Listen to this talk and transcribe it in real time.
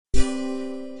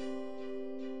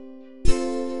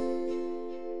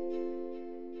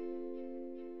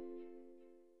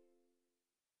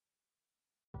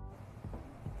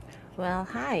Well,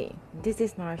 hi, this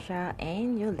is Marsha,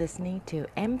 and you're listening to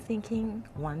M Thinking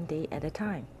One Day at a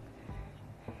Time.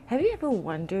 Have you ever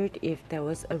wondered if there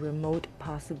was a remote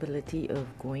possibility of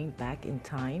going back in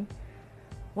time?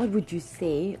 What would you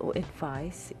say or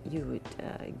advice you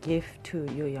would give to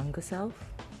your younger self?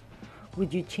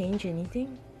 Would you change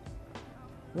anything?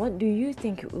 What do you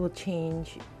think will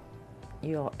change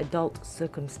your adult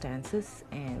circumstances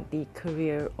and the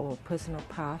career or personal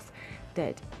path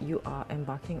that you are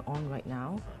embarking on right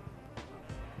now?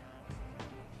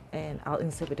 And I'll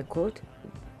insert with a quote: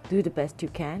 do the best you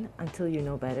can until you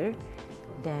know better.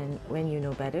 Then, when you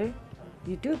know better,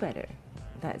 you do better.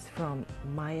 That's from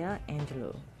Maya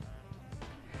Angelou.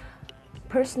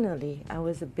 Personally, I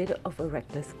was a bit of a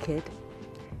reckless kid,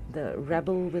 the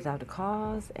rebel without a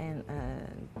cause, and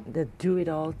the do it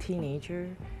all teenager,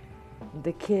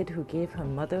 the kid who gave her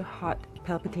mother heart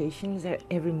palpitations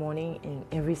every morning and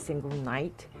every single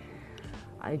night.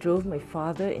 I drove my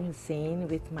father insane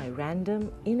with my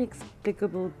random,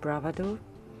 inexplicable bravado.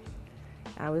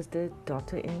 I was the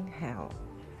daughter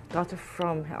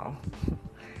from hell.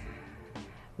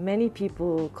 Many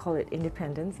people call it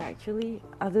independence, actually.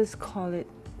 Others call it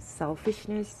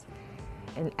selfishness,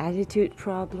 an attitude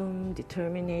problem,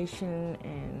 determination,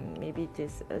 and maybe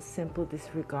just a simple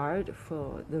disregard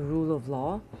for the rule of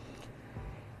law.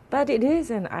 But it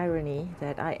is an irony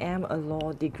that I am a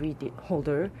law degree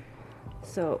holder,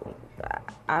 so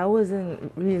I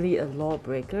wasn't really a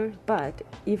lawbreaker. But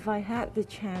if I had the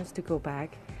chance to go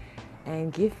back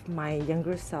and give my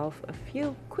younger self a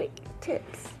few quick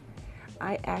tips,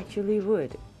 I actually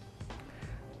would.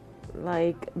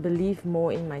 Like, believe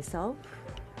more in myself,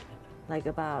 like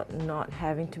about not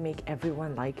having to make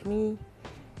everyone like me,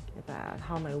 about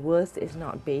how my worth is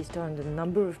not based on the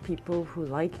number of people who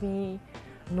like me,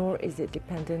 nor is it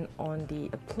dependent on the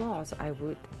applause I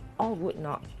would or would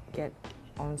not get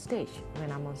on stage when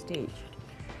I'm on stage.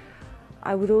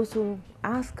 I would also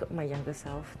ask my younger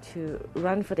self to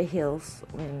run for the hills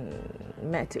when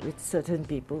met with certain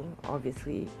people.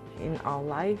 Obviously, in our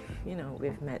life,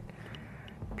 we've met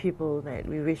people that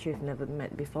we wish we've never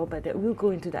met before, but we'll go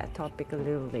into that topic a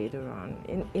little later on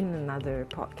in another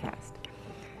podcast.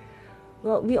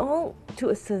 Well, we all, to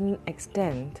a certain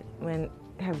extent,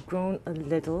 have grown a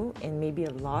little and maybe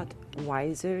a lot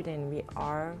wiser than we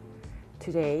are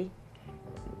today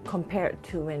compared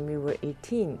to when we were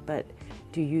 18. But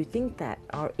do you think that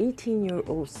our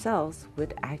 18-year-old selves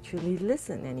would actually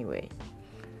listen anyway?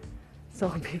 So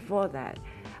before that,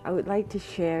 I would like to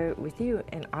share with you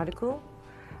an article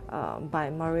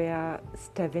by Maria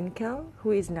Stevenkel,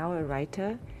 who is now a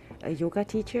writer, a yoga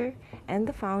teacher, and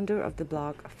the founder of the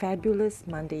blog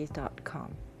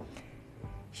fabulousmondays.com.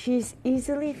 She's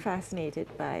easily fascinated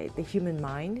by the human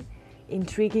mind,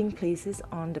 intriguing places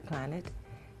on the planet,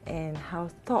 and how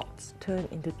thoughts turn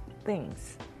into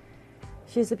things.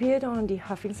 She's appeared on the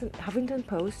Huffington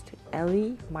Post,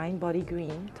 Elle, Mind Body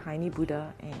Green, Tiny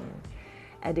Buddha, and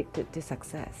Addicted to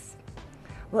Success.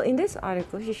 Well, in this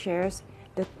article, she shares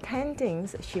the 10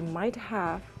 things she might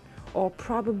have or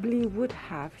probably would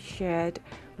have shared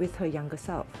with her younger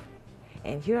self.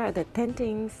 And here are the 10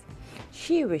 things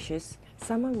she wishes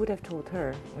someone would have told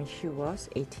her when she was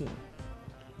 18.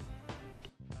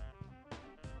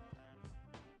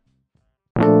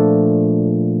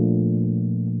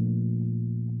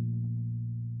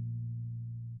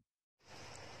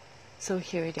 So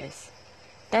here it is.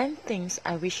 10 things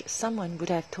I wish someone would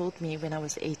have told me when I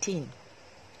was 18.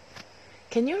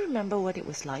 Can you remember what it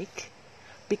was like?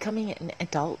 Becoming an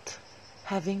adult,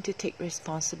 having to take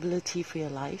responsibility for your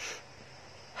life,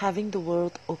 having the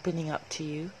world opening up to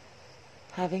you,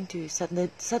 having to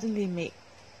suddenly make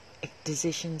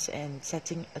decisions and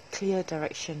setting a clear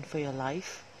direction for your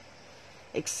life,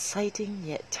 exciting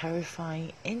yet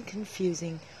terrifying and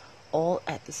confusing all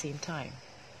at the same time.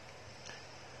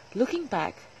 Looking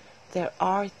back, there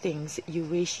are things you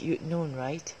wish you'd known,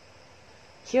 right?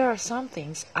 Here are some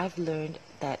things I've learned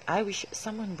that I wish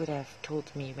someone would have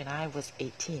told me when I was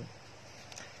 18.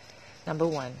 Number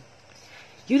 1,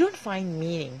 you don't find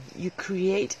meaning, you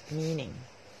create meaning.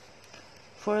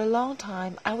 For a long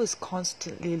time, I was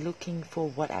constantly looking for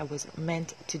what I was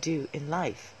meant to do in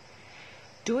life.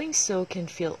 Doing so can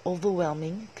feel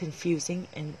overwhelming, confusing,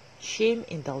 and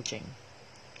shame-indulging.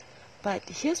 But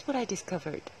here's what I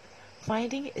discovered.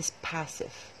 Finding is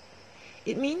passive.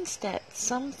 It means that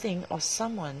something or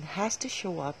someone has to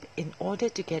show up in order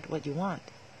to get what you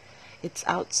want. It's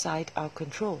outside our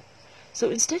control. So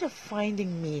instead of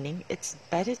finding meaning, it's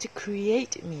better to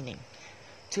create meaning,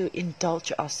 to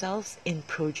indulge ourselves in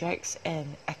projects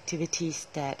and activities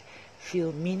that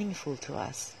feel meaningful to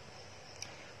us.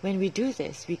 When we do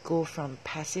this, we go from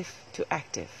passive to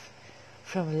active,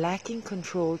 from lacking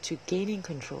control to gaining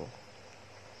control.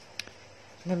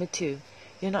 Number 2,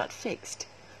 you're not fixed.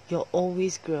 You're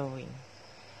always growing.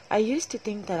 I used to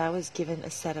think that I was given a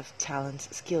set of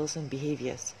talents, skills, and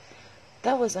behaviors.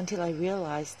 That was until I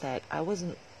realized that I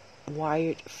wasn't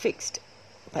wired fixed,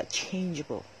 but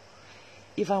changeable.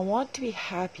 If I want to be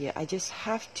happier, I just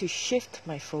have to shift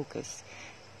my focus.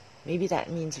 Maybe that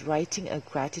means writing a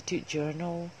gratitude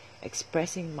journal,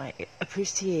 expressing my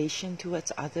appreciation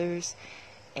towards others,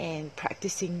 and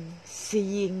practicing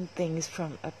seeing things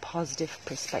from a positive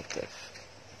perspective.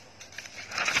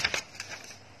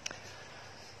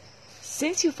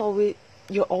 Since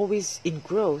you're always in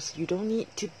growth, you don't need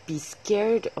to be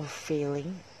scared of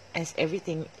failing, as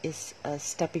everything is a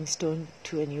stepping stone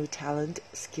to a new talent,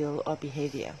 skill, or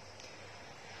behavior.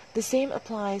 The same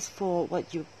applies for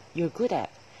what you're good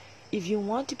at. If you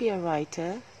want to be a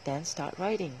writer, then start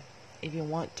writing. If you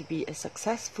want to be a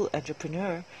successful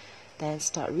entrepreneur, then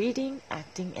start reading,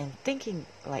 acting, and thinking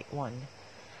like one.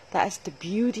 That's the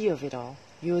beauty of it all.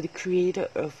 You're the creator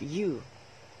of you.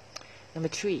 Number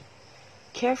 3,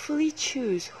 carefully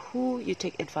choose who you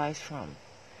take advice from.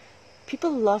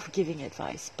 People love giving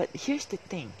advice, but here's the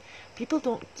thing. People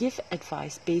don't give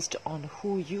advice based on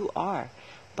who you are,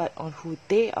 but on who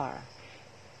they are.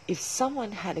 If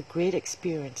someone had a great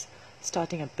experience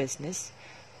starting a business,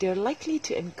 they're likely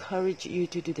to encourage you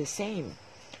to do the same.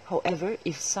 However,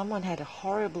 if someone had a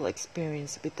horrible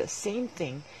experience with the same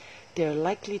thing, they're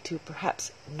likely to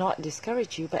perhaps not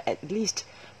discourage you, but at least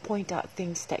point out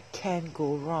things that can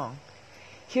go wrong.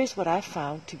 Here's what I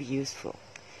found to be useful.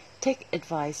 Take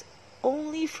advice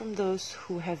only from those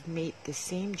who have made the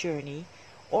same journey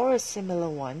or a similar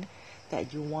one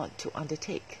that you want to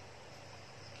undertake.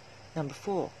 Number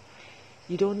 4,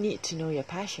 you don't need to know your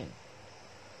passion.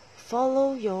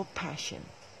 Follow your passion.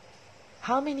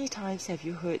 How many times have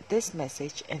you heard this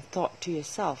message and thought to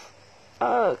yourself,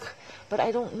 ugh, but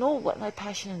I don't know what my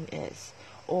passion is,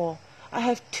 or I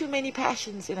have too many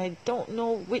passions and I don't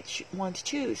know which one to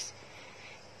choose?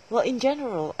 Well, in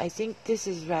general, I think this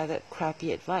is rather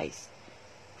crappy advice.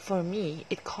 For me,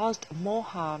 it caused more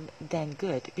harm than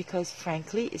good because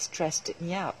frankly, it stressed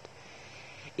me out.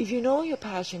 If you know your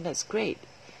passion, that's great.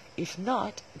 If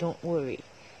not, don't worry.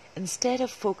 Instead of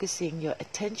focusing your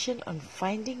attention on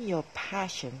finding your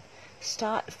passion,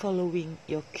 start following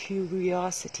your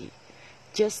curiosity.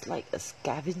 Just like a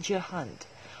scavenger hunt,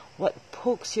 what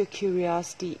pokes your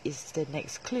curiosity is the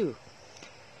next clue.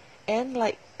 And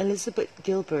like Elizabeth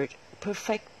Gilbert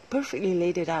perfectly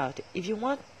laid it out, if you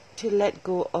want to let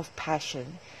go of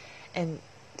passion and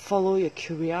follow your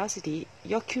curiosity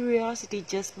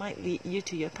just might lead you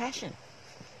to your passion.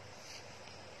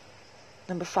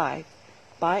 Number 5,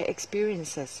 buy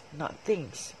experiences, not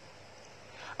things.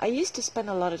 I used to spend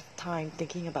a lot of time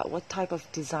thinking about what type of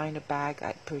designer bag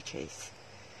I'd purchase.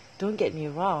 Don't get me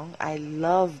wrong, I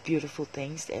love beautiful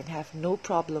things and have no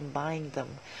problem buying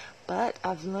them, but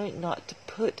I've learned not to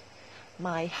put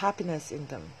my happiness in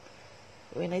them.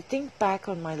 When I think back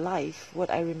on my life, what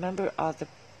I remember are the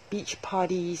beach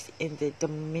parties in the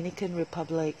Dominican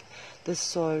Republic, the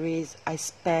soirees I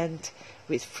spent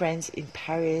with friends in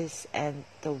Paris, and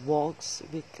the walks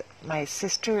with my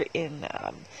sister in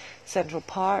Central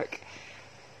Park.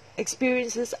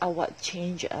 Experiences are what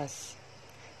change us.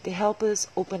 They help us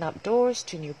open up doors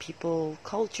to new people,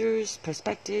 cultures,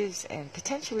 perspectives, and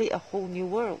potentially a whole new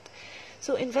world.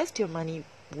 So invest your money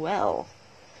well.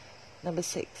 Number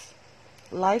 6,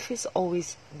 life is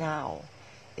always now.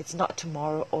 It's not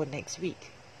tomorrow or next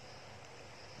week.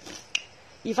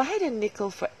 If I had a nickel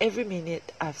for every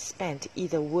minute I've spent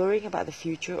either worrying about the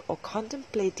future or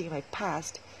contemplating my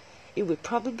past, it would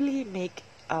probably make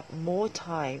up more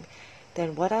time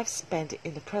than what I've spent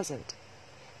in the present.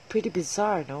 Pretty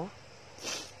bizarre, no?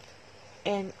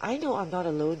 And I know I'm not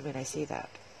alone when I say that.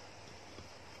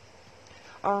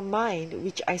 Our mind,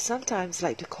 which I sometimes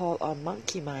like to call our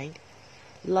monkey mind,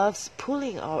 loves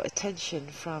pulling our attention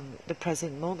from the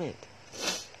present moment.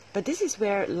 But this is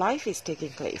where life is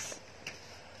taking place.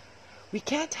 We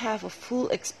can't have a full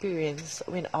experience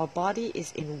when our body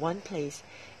is in one place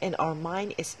and our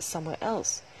mind is somewhere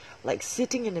else, like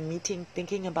sitting in a meeting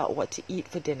thinking about what to eat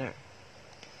for dinner.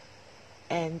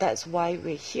 And that's why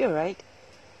we're here, right?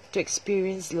 To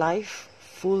experience life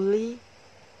fully.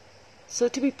 So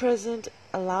to be present,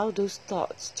 allow those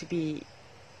thoughts to be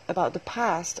about the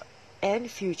past and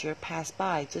future pass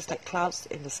by, just like clouds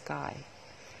in the sky.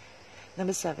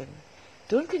 Number 7,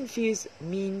 don't confuse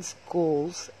means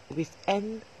goals with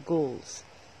end goals.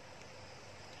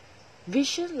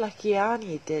 Vishen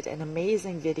Lakhiani did an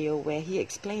amazing video where he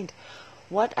explained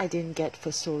what I didn't get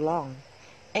for so long.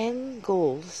 End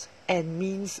goals and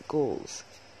means goals.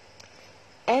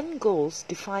 End goals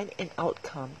define an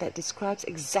outcome that describes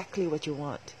exactly what you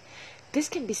want. This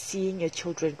can be seeing your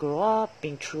children grow up,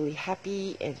 being truly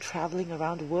happy, and traveling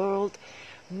around the world.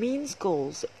 Means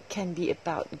goals can be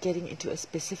about getting into a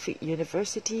specific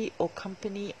university or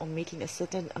company or making a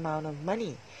certain amount of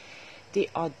money. They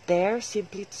are there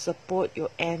simply to support your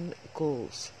end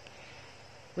goals.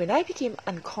 When I became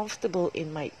uncomfortable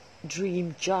in my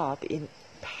dream job in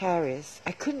Paris,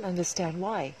 I couldn't understand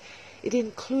why. It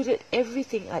included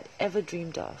everything I'd ever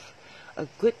dreamed of: a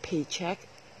good paycheck,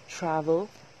 travel,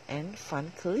 and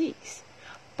fun colleagues.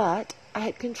 But I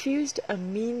had confused a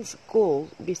means goal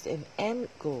with an end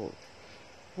goal.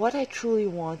 What I truly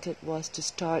wanted was to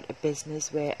start a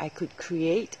business where I could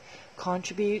create,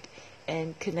 contribute,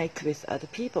 and connect with other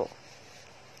people.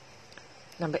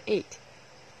 Number 8.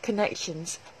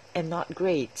 Connections and not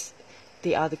grades.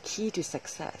 They are the key to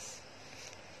success.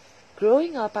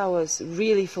 Growing up, I was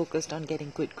really focused on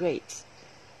getting good grades.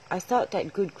 I thought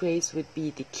that good grades would be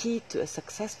the key to a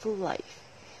successful life.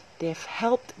 They have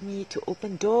helped me to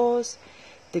open doors,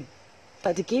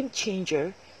 but the game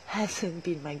changer hasn't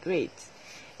been my grades.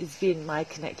 It's been my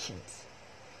connections.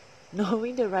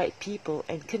 Knowing the right people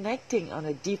and connecting on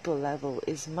a deeper level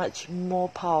is much more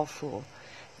powerful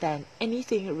than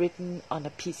anything written on a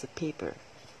piece of paper.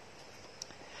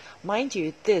 Mind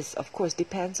you, this of course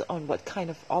depends on what kind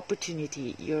of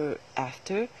opportunity you're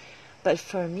after, but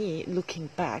for me, looking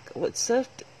back, what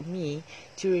served me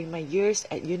during my years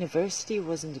at university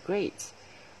wasn't the grades.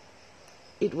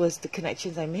 It was the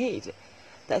connections I made.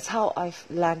 That's how I've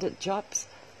landed jobs,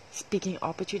 speaking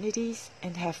opportunities,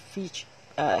 and have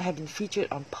been featured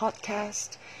on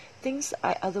podcasts, things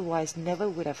I otherwise never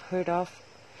would have heard of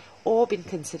or been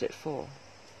considered for.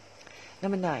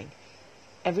 Number 9.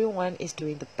 Everyone is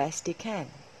doing the best they can.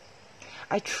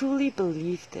 I truly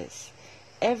believe this.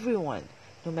 Everyone,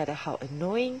 no matter how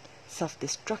annoying,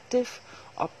 self-destructive,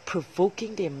 or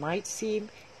provoking they might seem,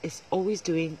 is always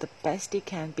doing the best they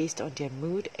can based on their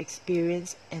mood,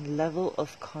 experience, and level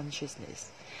of consciousness.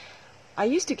 I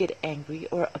used to get angry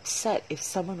or upset if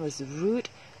someone was rude,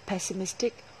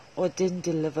 pessimistic, or didn't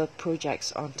deliver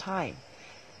projects on time.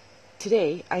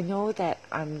 Today, I know that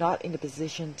I'm not in a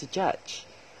position to judge.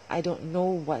 I don't know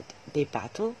what they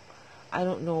battle. I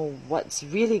don't know what's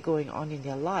really going on in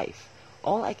their life.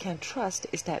 All I can trust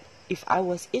is that if I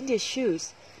was in their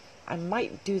shoes, I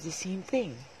might do the same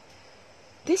thing.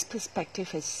 This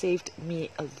perspective has saved me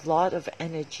a lot of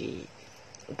energy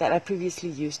that I previously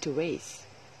used to waste.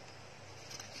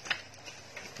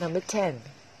 Number 10.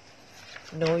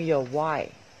 Know your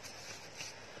why.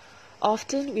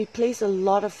 Often we place a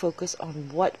lot of focus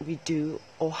on what we do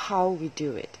or how we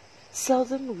do it.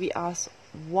 Seldom we ask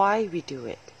why we do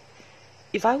it.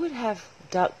 If I would have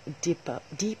dug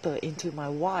deeper into my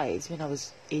whys when I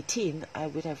was 18, I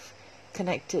would have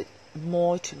connected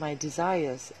more to my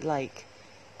desires, like: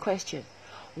 question,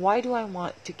 why do I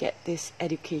want to get this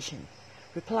education?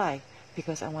 Reply,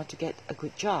 because I want to get a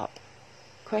good job.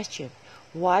 Question,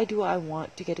 why do I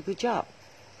want to get a good job?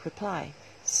 Reply,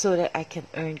 so that I can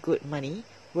earn good money,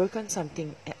 work on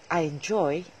something I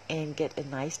enjoy, and get a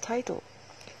nice title.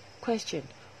 Question,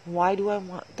 why do I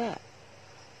want that?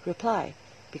 Reply,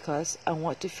 because I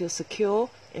want to feel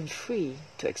secure and free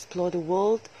to explore the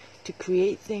world, to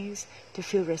create things, to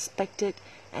feel respected,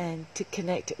 and to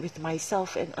connect with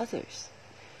myself and others.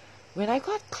 When I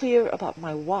got clear about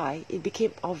my why, it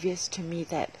became obvious to me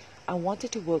that I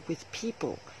wanted to work with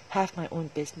people, have my own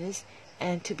business,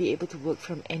 and to be able to work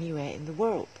from anywhere in the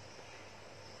world.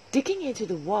 Digging into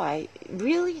the why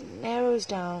really narrows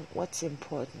down what's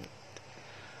important.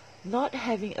 Not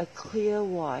having a clear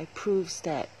why proves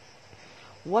that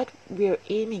what we're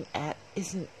aiming at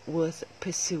isn't worth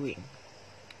pursuing.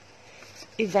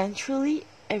 Eventually,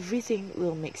 everything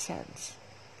will make sense.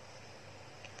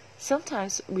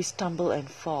 Sometimes we stumble and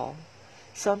fall.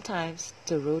 Sometimes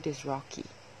the road is rocky.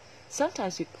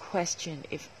 Sometimes we question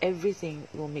if everything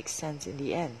will make sense in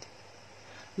the end.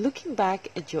 Looking back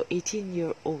at your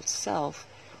 18-year-old self,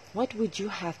 what would you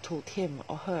have told him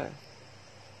or her?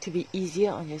 To be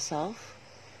easier on yourself?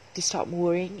 To stop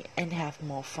worrying and have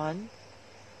more fun?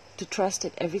 To trust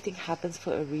that everything happens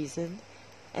for a reason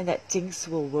and that things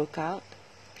will work out?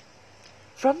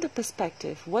 From the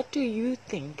perspective, what do you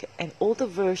think an older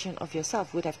version of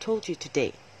yourself would have told you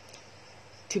today?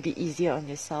 To be easier on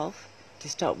yourself, to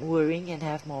stop worrying and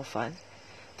have more fun,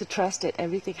 to trust that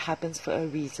everything happens for a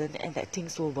reason and that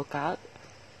things will work out?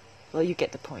 Well, you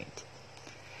get the point.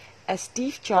 As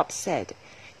Steve Jobs said,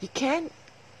 you can't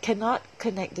cannot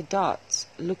connect the dots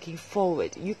looking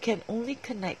forward. You can only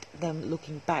connect them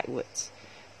looking backwards.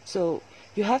 So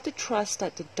you have to trust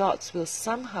that the dots will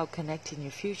somehow connect in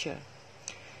your future.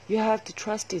 You have to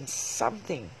trust in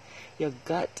something, your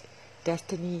gut,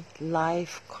 destiny,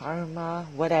 life, karma,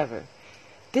 whatever.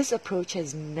 This approach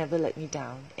has never let me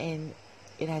down, and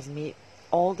it has made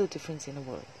all the difference in the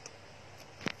world.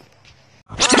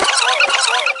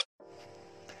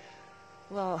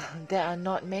 Well, there are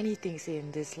not many things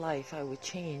in this life I would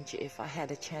change if I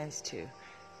had a chance to.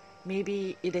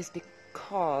 Maybe it is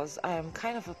because I am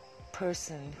kind of a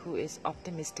person who is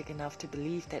optimistic enough to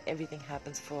believe that everything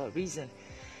happens for a reason.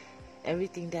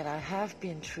 Everything that I have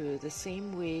been through, the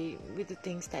same way with the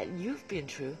things that you've been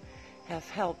through, have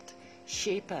helped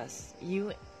shape us,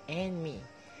 you and me.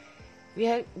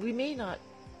 We may not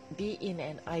be in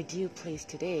an ideal place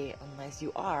today unless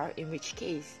you are, in which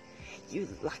case, you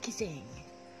lucky thing.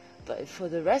 But for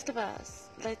the rest of us,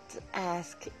 let's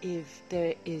ask if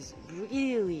there is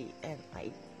really an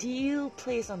ideal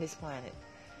place on this planet.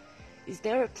 Is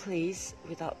there a place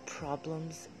without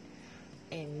problems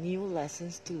and new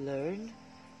lessons to learn?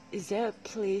 Is there a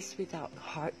place without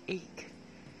heartache?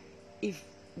 If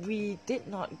we did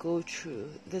not go through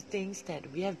the things that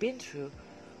we have been through,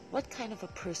 what kind of a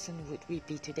person would we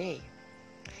be today?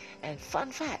 And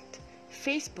fun fact,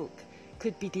 Facebook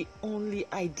could be the only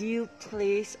ideal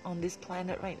place on this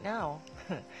planet right now.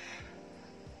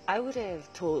 I would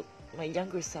have told my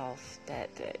younger self that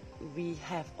we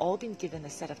have all been given a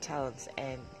set of talents,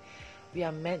 and we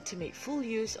are meant to make full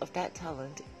use of that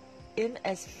talent in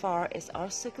as far as our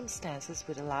circumstances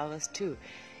would allow us to,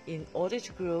 in order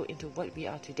to grow into what we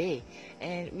are today.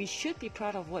 And we should be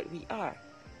proud of what we are.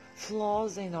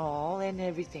 Flaws and all and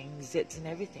everything, zits and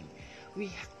everything.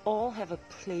 We all have a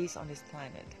place on this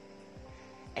planet,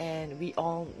 and we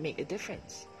all make a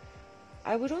difference.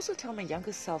 I would also tell my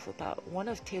younger self about one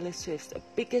of Taylor Swift's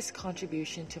biggest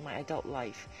contribution to my adult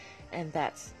life, and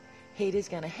that's haters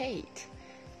gonna hate,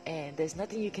 and there's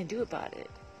nothing you can do about it.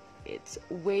 It's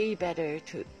way better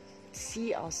to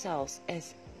see ourselves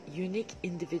as unique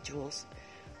individuals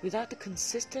without the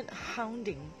consistent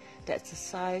hounding that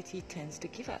society tends to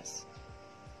give us.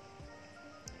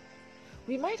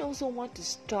 We might also want to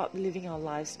stop living our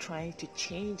lives trying to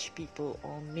change people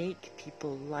or make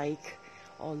people like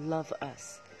or love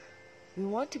us. We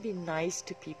want to be nice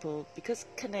to people because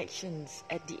connections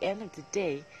at the end of the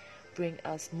day bring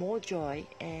us more joy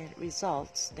and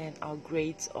results than our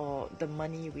grades or the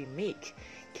money we make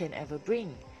can ever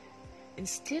bring.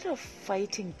 Instead of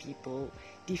fighting people,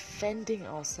 defending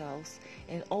ourselves,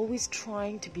 and always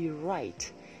trying to be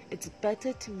right, it's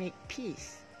better to make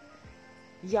peace.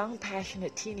 Young,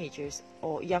 passionate teenagers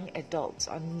or young adults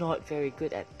are not very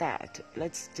good at that.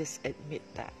 Let's just admit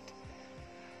that.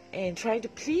 And trying to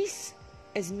please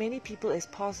as many people as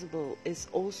possible is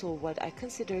also what I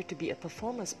consider to be a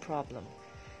performer's problem.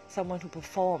 Someone who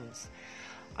performs.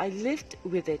 I lived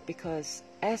with it because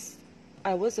as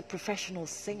I was a professional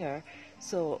singer,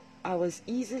 so I was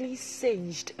easily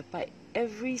singed by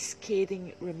every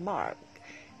scathing remark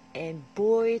and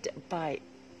buoyed by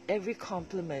every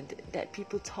compliment that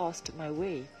people tossed my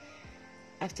way.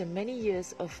 After many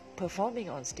years of performing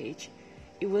on stage,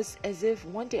 it was as if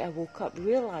one day I woke up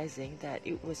realizing that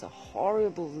it was a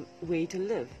horrible way to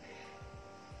live.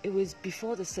 It was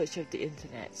before the search of the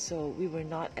internet, so we were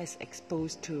not as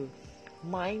exposed to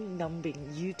mind-numbing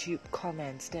YouTube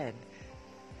comments then.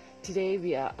 Today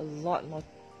we are a lot more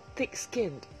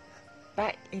thick-skinned.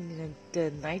 Back in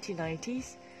the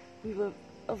 1990s, we were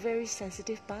a very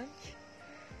sensitive bunch.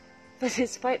 But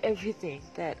despite everything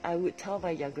that I would tell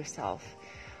my younger self,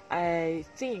 I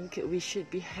think we should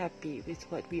be happy with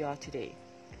what we are today.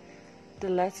 The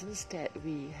lessons that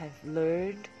we have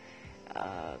learned,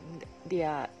 they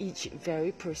are each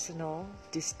very personal,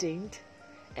 distinct,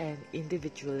 and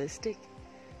individualistic.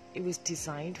 It was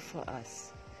designed for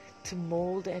us to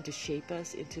mold and to shape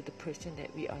us into the person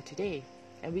that we are today,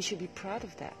 and we should be proud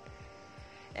of that.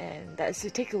 And that's the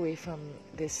takeaway from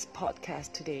this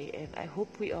podcast today, and I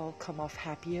hope we all come off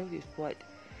happier with what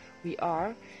we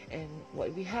are and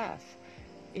what we have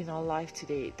in our life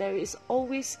today. There is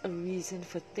always a reason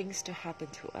for things to happen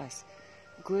to us,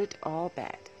 good or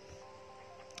bad.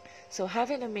 So have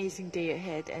an amazing day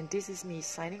ahead, and this is me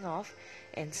signing off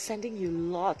and sending you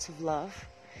lots of love,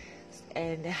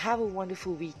 and have a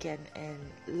wonderful weekend, and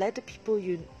let the people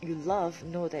you love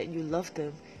know that you love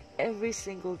them every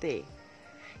single day.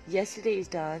 Yesterday is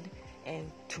done and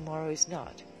tomorrow is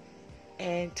not,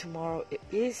 and tomorrow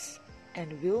is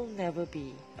and will never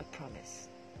be a promise.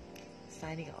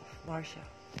 Signing off, Marsha.